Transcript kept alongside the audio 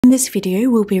this video,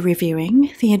 we'll be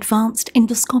reviewing the advanced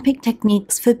endoscopic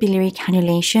techniques for biliary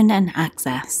cannulation and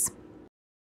access.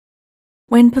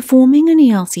 When performing an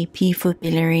ERCP for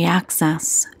biliary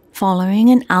access, following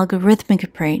an algorithmic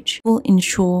approach will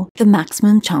ensure the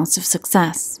maximum chance of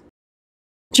success.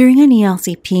 During an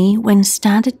ERCP, when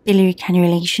standard biliary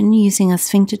cannulation using a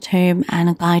sphinctertome and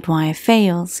a guide wire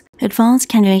fails, advanced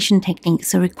cannulation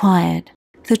techniques are required.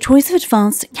 The choice of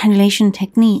advanced cannulation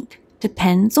technique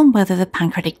depends on whether the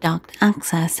pancreatic duct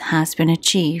access has been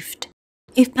achieved.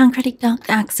 If pancreatic duct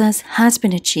access has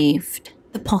been achieved,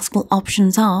 the possible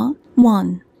options are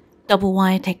 1. Double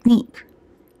wire technique,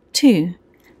 2.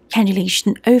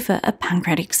 Cannulation over a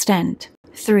pancreatic stent,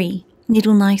 3.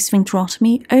 Needle knife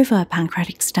sphincterotomy over a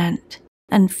pancreatic stent,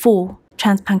 and 4.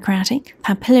 Transpancreatic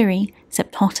papillary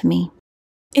septotomy.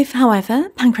 If, however,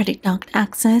 pancreatic duct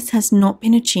access has not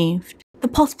been achieved, the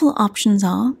possible options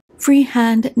are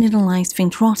freehand needle knife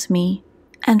sphincterotomy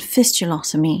and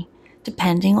fistulotomy,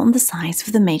 depending on the size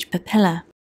of the major papilla.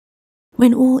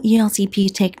 When all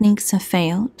ERCP techniques have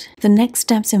failed, the next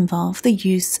steps involve the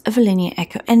use of a linear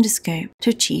echo endoscope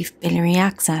to achieve biliary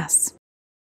access.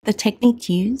 The technique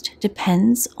used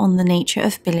depends on the nature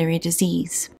of biliary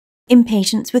disease. In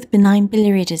patients with benign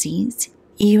biliary disease,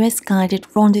 EUS-guided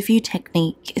rendezvous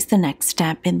technique is the next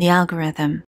step in the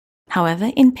algorithm.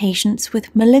 However, in patients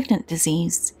with malignant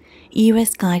disease,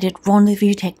 EUS-guided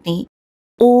rendezvous technique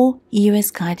or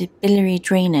EUS-guided biliary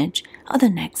drainage are the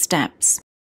next steps.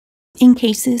 In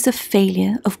cases of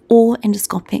failure of all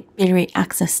endoscopic biliary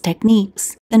access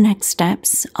techniques, the next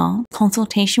steps are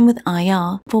consultation with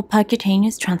IR for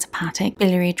percutaneous transhepatic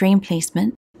biliary drain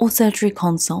placement or surgery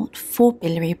consult for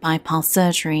biliary bypass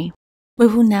surgery. We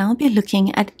will now be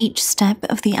looking at each step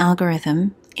of the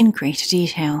algorithm in greater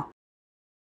detail.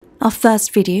 Our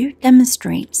first video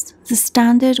demonstrates the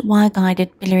standard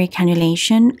wire-guided biliary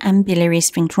cannulation and biliary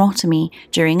sphincterotomy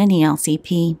during an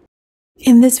ERCP.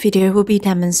 In this video, we'll be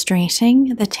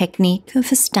demonstrating the technique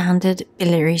of a standard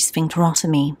biliary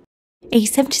sphincterotomy. A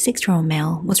 76-year-old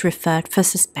male was referred for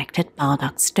suspected bile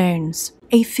duct stones.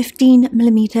 A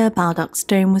 15mm bile duct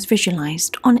stone was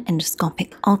visualized on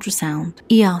endoscopic ultrasound.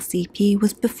 ERCP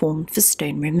was performed for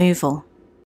stone removal.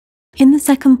 In the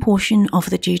second portion of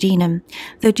the duodenum,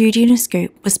 the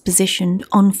duodenoscope was positioned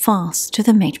en face to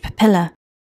the major papilla.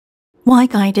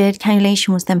 Wire-guided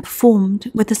cannulation was then performed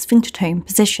with the sphinctertome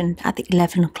positioned at the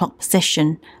 11 o'clock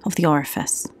position of the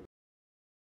orifice.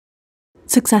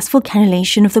 Successful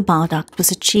cannulation of the bile duct was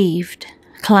achieved.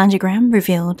 Cholangiogram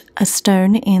revealed a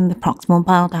stone in the proximal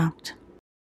bile duct.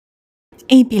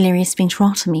 A biliary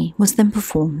sphincterotomy was then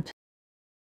performed.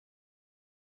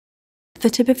 The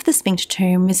tip of the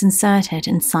sphinctertome is inserted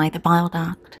inside the bile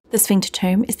duct. The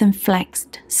sphinctertome is then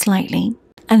flexed slightly,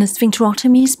 and a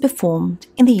sphincterotomy is performed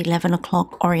in the 11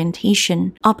 o'clock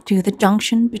orientation up to the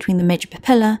junction between the major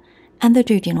papilla and the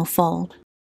duodenal fold.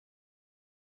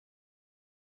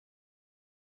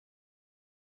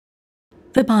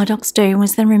 The bile duct stone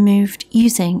was then removed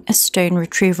using a stone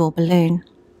retrieval balloon.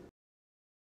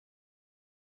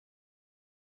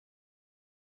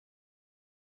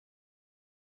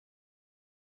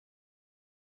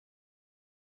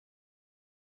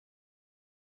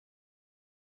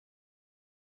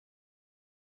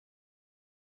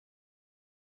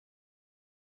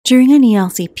 During an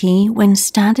ERCP, when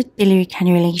standard biliary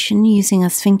cannulation using a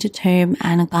sphinctertome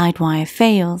and a guide wire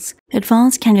fails,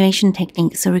 advanced cannulation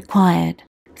techniques are required.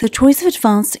 The choice of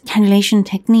advanced cannulation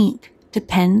technique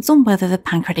depends on whether the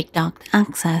pancreatic duct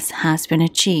access has been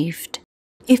achieved.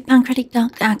 If pancreatic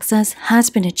duct access has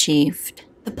been achieved,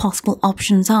 the possible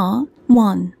options are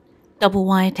 1. Double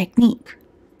wire technique,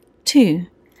 2.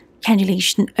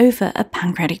 Cannulation over a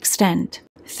pancreatic stent,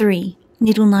 3.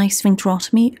 Needle knife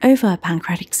sphincterotomy over a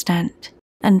pancreatic stent,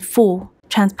 and 4.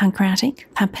 Transpancreatic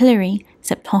papillary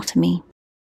septotomy.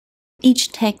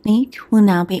 Each technique will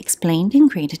now be explained in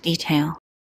greater detail.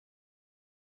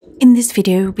 In this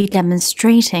video, we'll be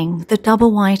demonstrating the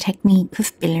double wire technique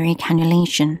of biliary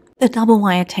cannulation. The double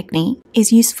wire technique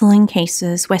is useful in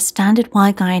cases where standard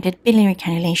wire-guided biliary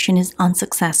cannulation is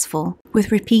unsuccessful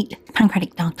with repeat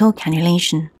pancreatic ductal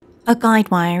cannulation. A guide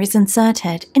wire is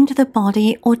inserted into the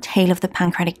body or tail of the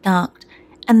pancreatic duct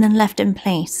and then left in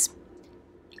place.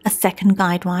 A second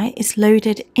guide wire is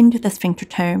loaded into the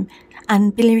sphinctertome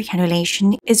and biliary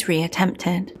cannulation is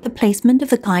re-attempted. The placement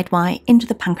of the guide wire into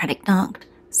the pancreatic duct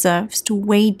serves to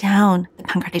weigh down the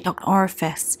pancreatic duct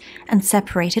orifice and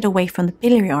separate it away from the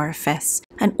biliary orifice,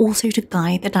 and also to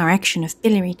guide the direction of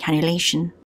biliary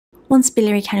cannulation. Once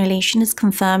biliary cannulation is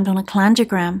confirmed on a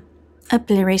cholangiogram, a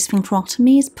biliary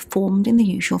sphincterotomy is performed in the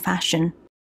usual fashion.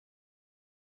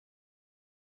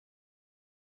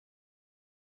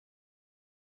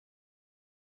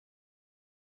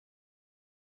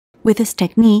 With this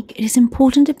technique, it is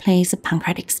important to place a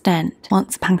pancreatic stent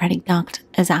once the pancreatic duct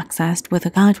is accessed with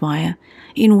a guide wire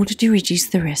in order to reduce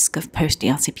the risk of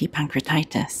post-ERCP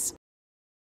pancreatitis.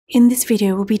 In this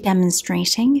video, we'll be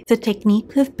demonstrating the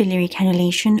technique of biliary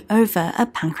cannulation over a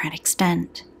pancreatic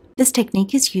stent. This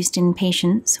technique is used in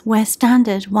patients where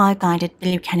standard wire-guided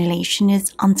biliary cannulation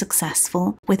is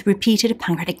unsuccessful with repeated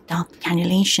pancreatic duct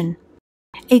cannulation.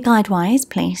 A guide wire is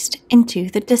placed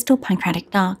into the distal pancreatic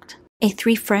duct. A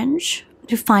 3 French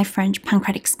to 5 French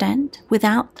pancreatic stent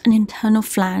without an internal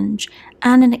flange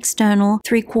and an external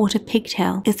 3/4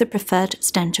 pigtail is the preferred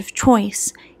stent of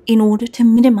choice in order to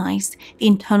minimize the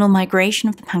internal migration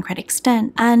of the pancreatic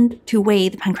stent and to weigh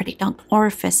the pancreatic duct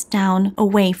orifice down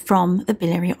away from the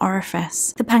biliary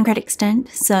orifice. The pancreatic stent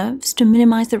serves to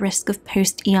minimize the risk of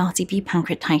post-ERCP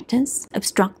pancreatitis,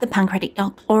 obstruct the pancreatic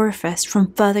duct orifice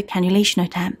from further cannulation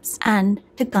attempts, and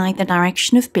to guide the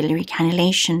direction of biliary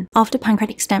cannulation. After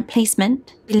pancreatic stent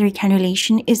placement, biliary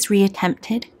cannulation is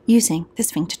reattempted using the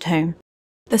sphinctertome.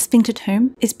 The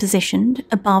sphinctertome is positioned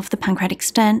above the pancreatic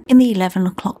stent in the 11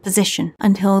 o'clock position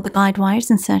until the guide wire is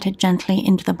inserted gently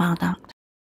into the bile duct.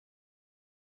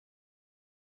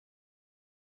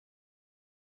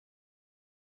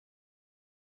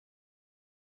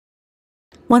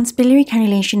 Once biliary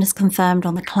cannulation is confirmed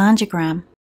on the cholangiogram,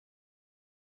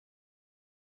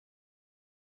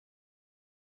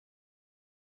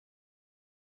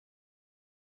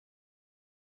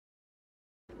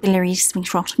 biliary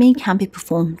sphincterotomy can be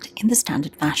performed in the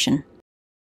standard fashion.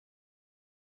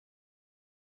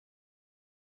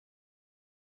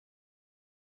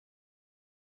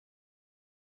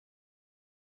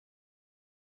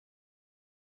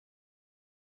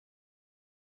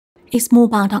 A small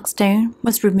bile duct stone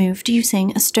was removed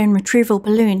using a stone retrieval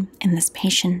balloon in this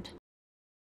patient.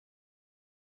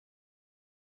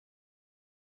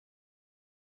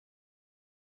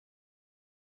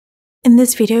 In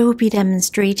this video, we'll be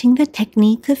demonstrating the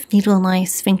technique of needle knife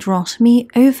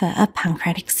sphincterotomy over a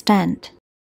pancreatic stent.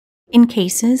 In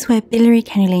cases where biliary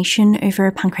cannulation over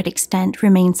a pancreatic stent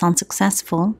remains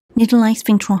unsuccessful, needle knife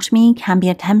sphincterotomy can be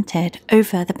attempted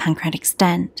over the pancreatic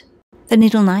stent. The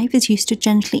needle knife is used to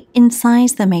gently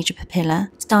incise the major papilla,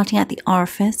 starting at the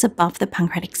orifice above the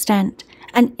pancreatic stent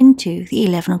and into the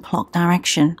 11 o'clock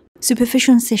direction.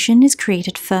 Superficial incision is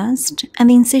created first, and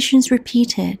the incision is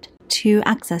repeated to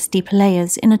access deeper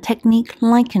layers in a technique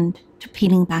likened to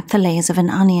peeling back the layers of an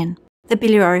onion. The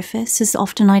biliary orifice is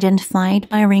often identified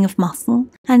by a ring of muscle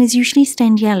and is usually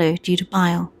stained yellow due to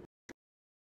bile.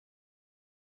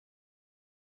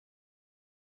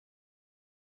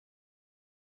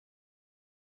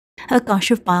 A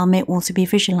gush of bile may also be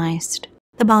visualized.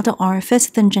 The bile duct orifice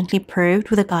is then gently probed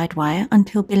with a guide wire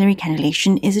until biliary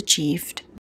cannulation is achieved.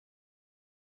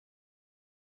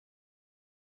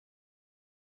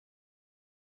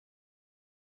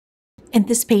 In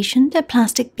this patient, a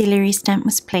plastic biliary stent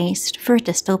was placed for a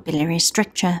distal biliary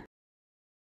stricture.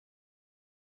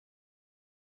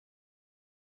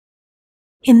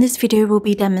 In this video, we'll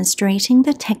be demonstrating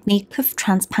the technique of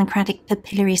transpancreatic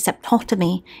papillary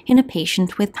septotomy in a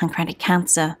patient with pancreatic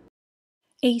cancer.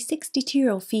 A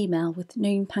 62-year-old female with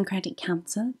known pancreatic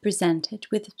cancer presented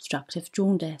with obstructive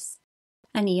jaundice.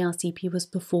 An ERCP was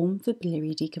performed for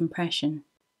biliary decompression.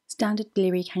 Standard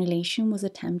biliary cannulation was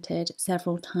attempted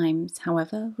several times,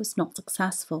 however, was not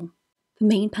successful. The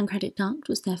main pancreatic duct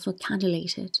was therefore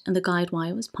cannulated and the guide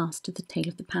wire was passed to the tail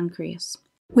of the pancreas.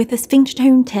 With the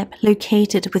sphinctertome tip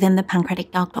located within the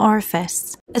pancreatic duct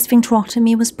orifice, a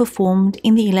sphincterotomy was performed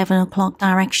in the 11 o'clock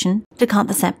direction to cut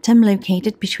the septum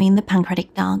located between the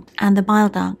pancreatic duct and the bile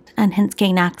duct and hence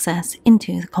gain access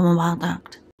into the common bile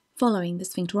duct. Following the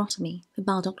sphincterotomy, the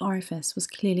bile duct orifice was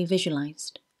clearly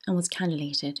visualized and was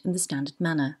cannulated in the standard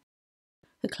manner.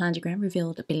 The cholangiogram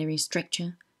revealed a biliary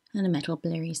stricture and a metal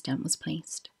biliary stent was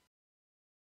placed.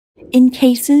 In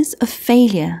cases of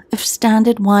failure of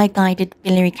standard wire-guided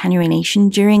biliary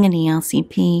cannulation during an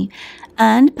ERCP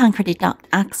and pancreatic duct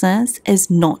access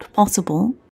is not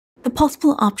possible, the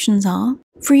possible options are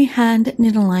freehand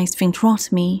needle knife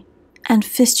sphincterotomy and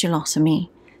fistulotomy,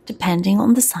 depending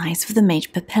on the size of the major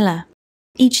papilla.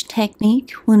 Each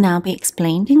technique will now be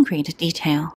explained in greater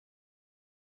detail.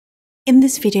 In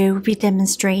this video, we'll be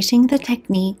demonstrating the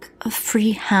technique of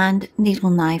freehand needle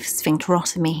knife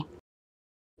sphincterotomy.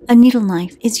 A needle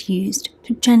knife is used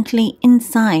to gently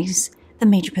incise the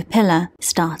major papilla,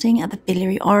 starting at the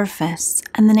biliary orifice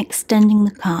and then extending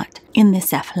the cut in the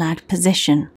cephalad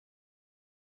position.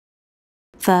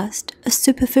 First, a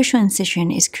superficial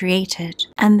incision is created,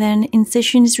 and then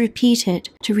incision is repeated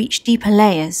to reach deeper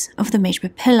layers of the major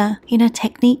papilla in a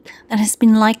technique that has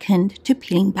been likened to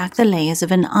peeling back the layers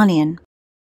of an onion.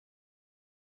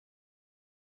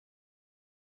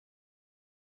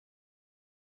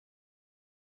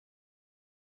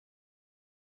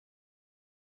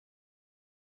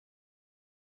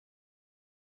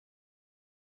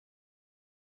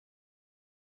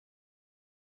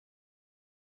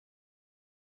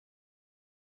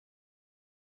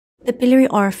 The biliary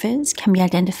orifice can be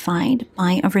identified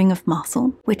by a ring of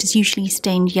muscle, which is usually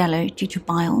stained yellow due to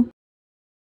bile.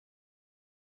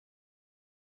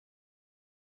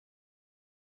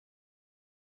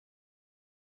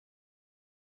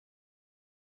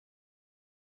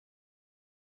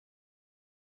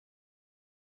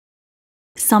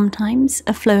 Sometimes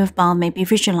a flow of bile may be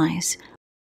visualized.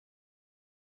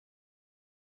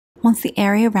 Once the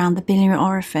area around the biliary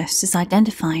orifice is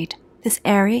identified, this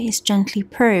area is gently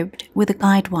probed with a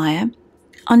guide wire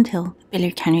until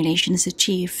biliary cannulation is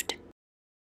achieved.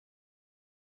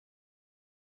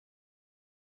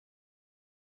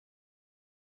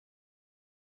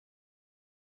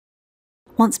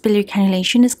 Once biliary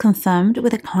cannulation is confirmed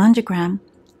with a cholangiogram,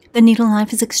 the needle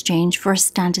knife is exchanged for a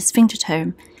standard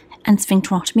sphincterotome, and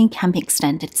sphincterotomy can be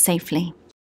extended safely.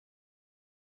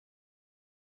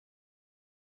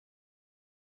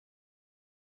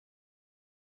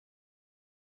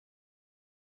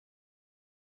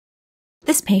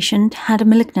 This patient had a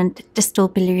malignant distal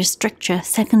biliary stricture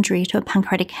secondary to a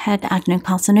pancreatic head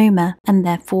adenocarcinoma, and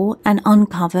therefore an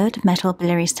uncovered metal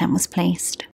biliary stent was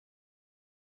placed.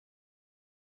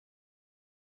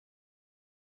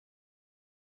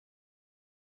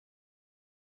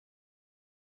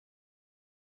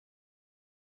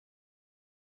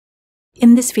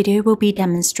 In this video, we'll be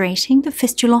demonstrating the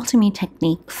fistulotomy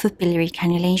technique for biliary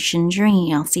cannulation during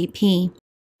ERCP.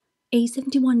 A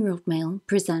 71-year-old male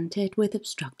presented with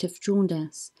obstructive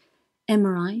jaundice.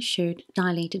 MRI showed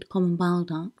dilated common bile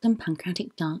duct and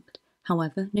pancreatic duct,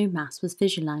 however, no mass was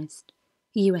visualized.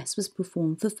 EUS was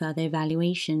performed for further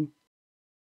evaluation.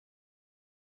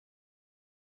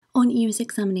 On EUS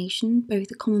examination, both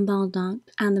the common bile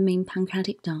duct and the main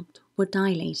pancreatic duct were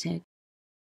dilated,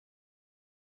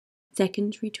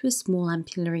 secondary to a small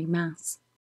ampullary mass.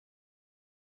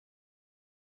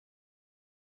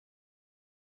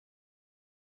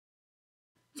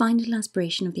 Final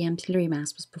aspiration of the ampullary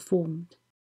mass was performed.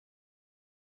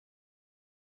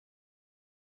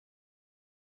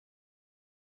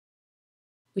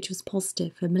 Which was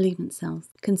positive for malignant cells,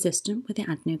 consistent with the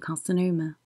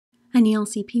adenocarcinoma. An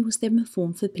ERCP was then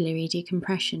performed for biliary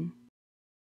decompression.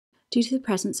 Due to the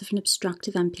presence of an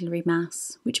obstructive ampullary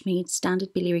mass, which made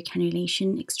standard biliary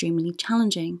cannulation extremely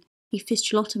challenging, a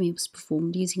fistulotomy was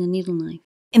performed using a needle knife.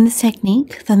 In this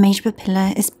technique, the major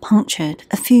papilla is punctured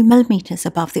a few millimeters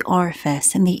above the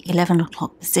orifice in the 11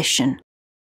 o'clock position.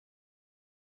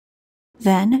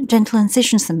 Then, gentle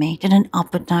incisions are made in an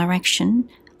upward direction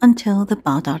until the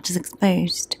bile duct is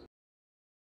exposed.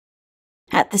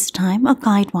 At this time, a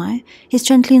guide wire is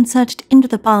gently inserted into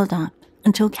the bile duct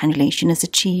until cannulation is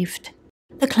achieved.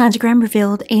 The cholangiogram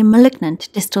revealed a malignant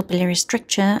distal biliary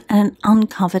stricture and an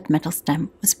uncovered metal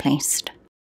stent was placed.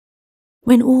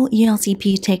 When all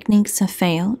ERCP techniques have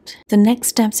failed, the next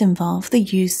steps involve the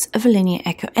use of a linear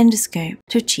echo endoscope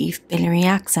to achieve biliary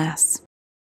access.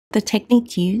 The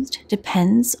technique used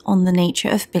depends on the nature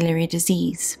of biliary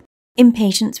disease. In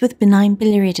patients with benign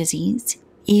biliary disease,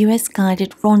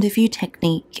 EUS-guided rendezvous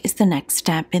technique is the next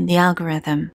step in the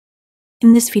algorithm.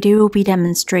 In this video, we'll be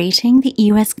demonstrating the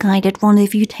EUS-guided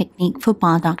rendezvous technique for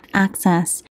bile duct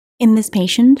access. In this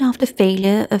patient, after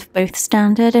failure of both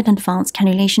standard and advanced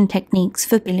cannulation techniques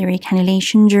for biliary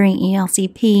cannulation during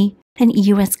ERCP, an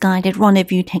EUS-guided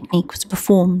rendezvous technique was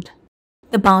performed.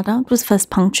 The bile duct was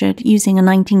first punctured using a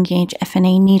 19-gauge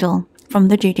FNA needle from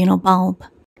the duodenal bulb.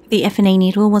 The FNA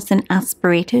needle was then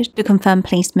aspirated to confirm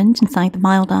placement inside the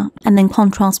bile duct, and then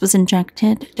contrast was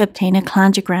injected to obtain a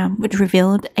cholangiogram which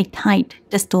revealed a tight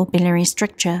distal biliary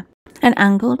stricture. An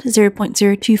angled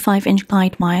 0.025-inch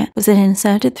guide wire was then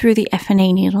inserted through the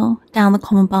FNA needle, down the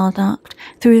common bile duct,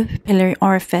 through the papillary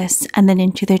orifice, and then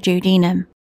into the duodenum.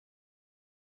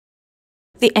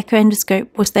 The echo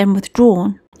endoscope was then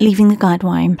withdrawn, leaving the guide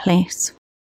wire in place.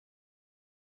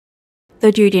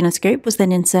 The duodenoscope was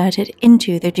then inserted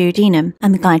into the duodenum,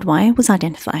 and the guide wire was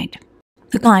identified.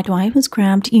 The guide wire was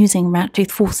grabbed using rat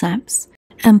tooth forceps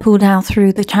and pulled out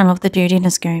through the channel of the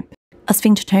duodenoscope. A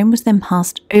sphincterotome was then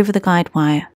passed over the guide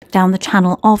wire, down the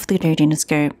channel of the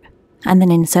duodenoscope, and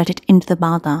then inserted into the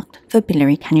bile duct for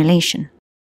biliary cannulation.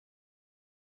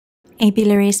 A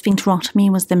biliary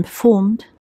sphincterotomy was then performed,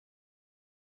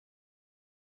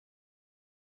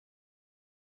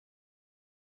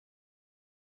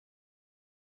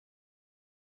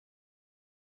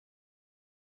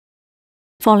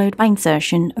 followed by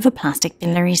insertion of a plastic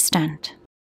biliary stent.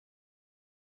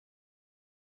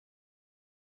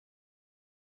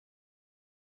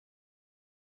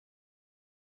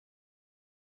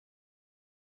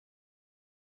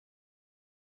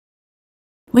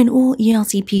 When all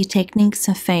ERCP techniques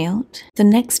have failed, the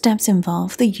next steps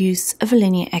involve the use of a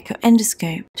linear echo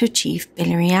endoscope to achieve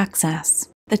biliary access.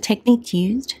 The technique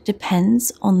used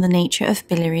depends on the nature of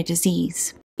biliary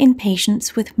disease. In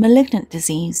patients with malignant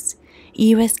disease,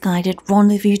 EUS-guided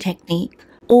rendezvous technique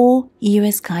or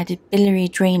EUS-guided biliary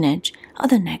drainage are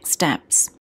the next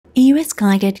steps.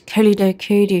 EUS-guided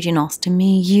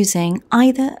choledochoroduodenostomy using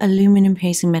either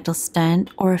aluminum-posing metal stent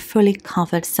or a fully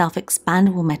covered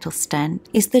self-expandable metal stent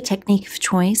is the technique of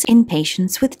choice in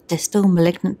patients with distal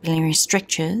malignant biliary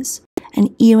strictures,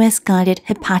 and EUS-guided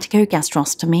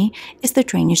hepaticogastrostomy is the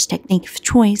drainage technique of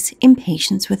choice in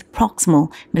patients with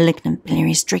proximal malignant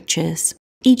biliary strictures.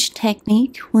 Each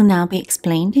technique will now be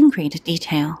explained in greater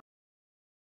detail.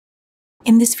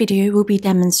 In this video, we'll be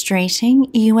demonstrating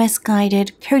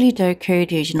EUS-guided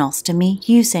choledochoroduodenostomy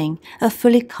using a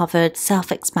fully covered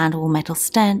self-expandable metal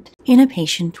stent in a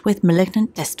patient with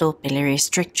malignant distal biliary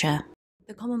stricture.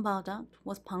 The common bile duct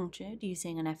was punctured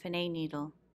using an FNA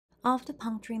needle. After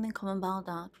puncturing the common bile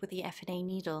duct with the FNA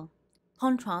needle,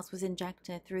 contrast was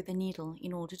injected through the needle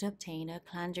in order to obtain a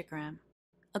cholangiogram.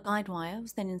 A guide wire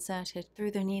was then inserted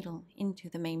through the needle into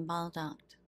the main bile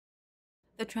duct.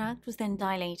 The tract was then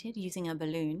dilated using a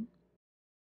balloon,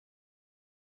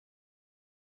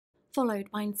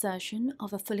 followed by insertion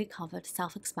of a fully covered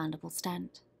self-expandable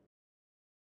stent.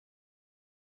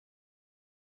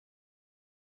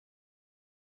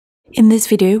 In this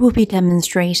video, we'll be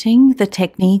demonstrating the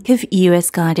technique of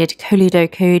EUS-guided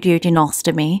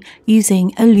choledochoroduodenostomy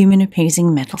using a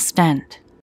lumen-opposing metal stent.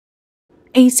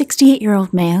 A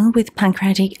 68-year-old male with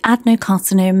pancreatic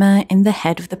adenocarcinoma in the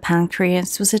head of the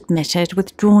pancreas was admitted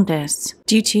with jaundice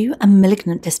due to a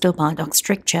malignant distal bile duct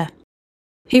stricture.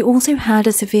 He also had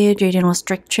a severe duodenal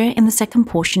stricture in the second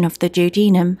portion of the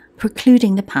duodenum,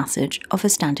 precluding the passage of a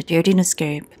standard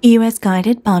duodenoscope.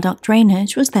 EUS-guided bile duct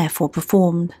drainage was therefore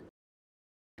performed.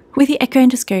 With the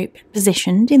echoendoscope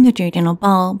positioned in the duodenal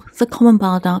bulb, the common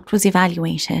bile duct was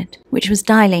evaluated, which was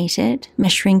dilated,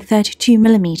 measuring 32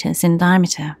 mm in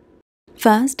diameter.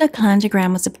 First, a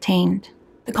cholangiogram was obtained.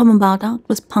 The common bile duct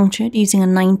was punctured using a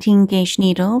 19-gauge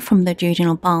needle from the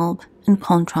duodenal bulb, and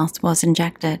contrast was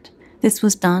injected. This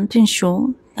was done to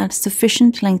ensure that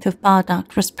sufficient length of bile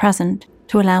duct was present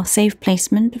to allow safe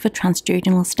placement of a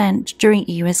transduodenal stent during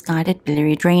EUS-guided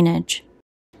biliary drainage.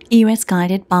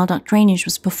 EUS-guided bile duct drainage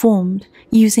was performed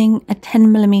using a 10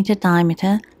 mm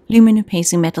diameter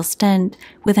lumen-opposing metal stent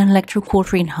with an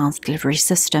electrocautery enhanced delivery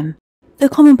system. The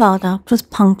common bile duct was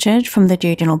punctured from the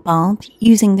duodenal bulb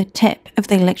using the tip of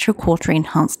the electrocautery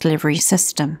enhanced delivery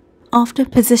system. After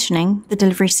positioning the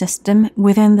delivery system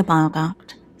within the bile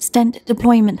duct, stent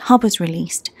deployment hub was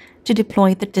released to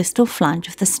deploy the distal flange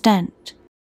of the stent.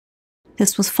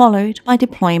 This was followed by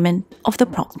deployment of the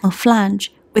proximal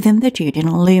flange within the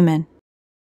duodenal lumen.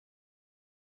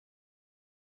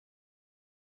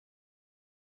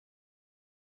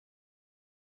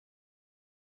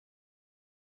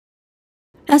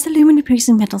 As the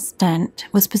lumen-opposing metal stent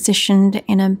was positioned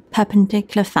in a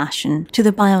perpendicular fashion to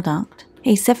the bile duct,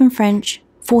 a 7 French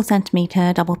 4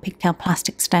 cm double pigtail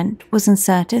plastic stent was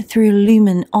inserted through a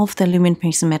lumen of the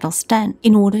lumen-opposing metal stent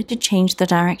in order to change the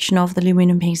direction of the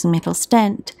lumen-opposing metal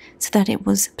stent so that it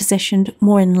was positioned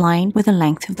more in line with the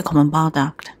length of the common bile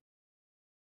duct.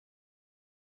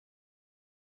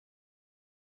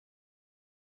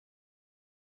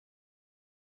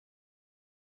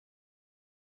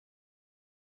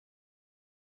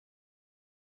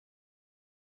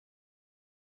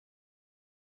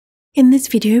 In this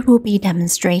video, we'll be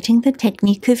demonstrating the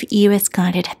technique of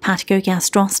EUS-guided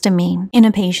hepaticogastrostomy in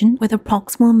a patient with a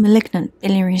proximal malignant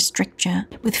biliary stricture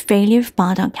with failure of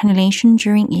bile duct cannulation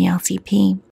during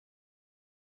ERCP.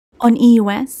 On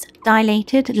EUS,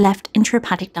 dilated left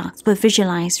intrahepatic ducts were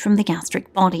visualized from the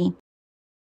gastric body.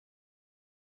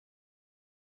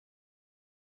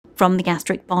 From the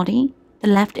gastric body, the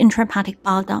left intrahepatic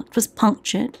bile duct was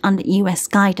punctured under EUS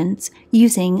guidance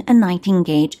using a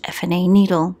 19-gauge FNA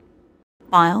needle.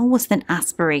 Bile was then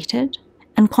aspirated,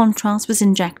 and contrast was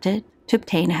injected to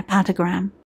obtain a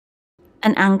hepatogram.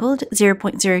 An angled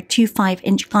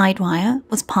 0.025-inch guide wire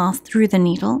was passed through the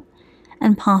needle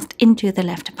and passed into the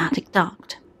left hepatic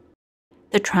duct.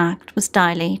 The tract was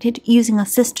dilated using a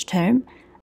cystotome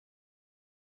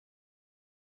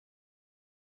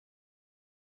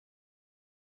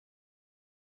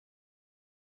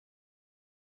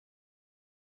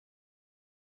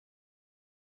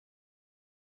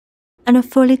and a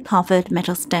fully covered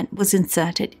metal stent was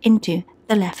inserted into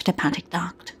the left hepatic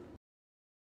duct.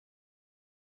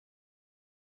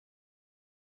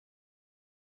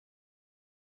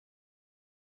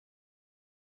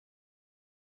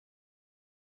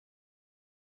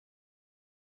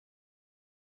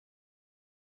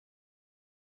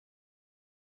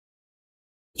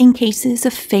 In cases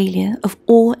of failure of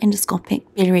all endoscopic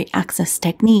biliary access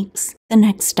techniques, the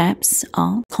next steps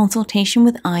are consultation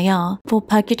with IR for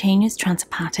percutaneous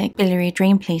transhepatic biliary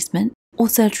drain placement or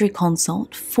surgery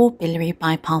consult for biliary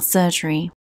bypass surgery.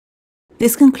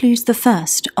 This concludes the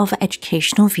first of our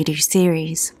educational video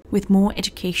series, with more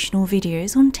educational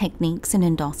videos on techniques in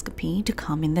endoscopy to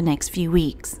come in the next few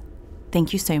weeks.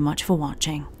 Thank you so much for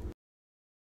watching.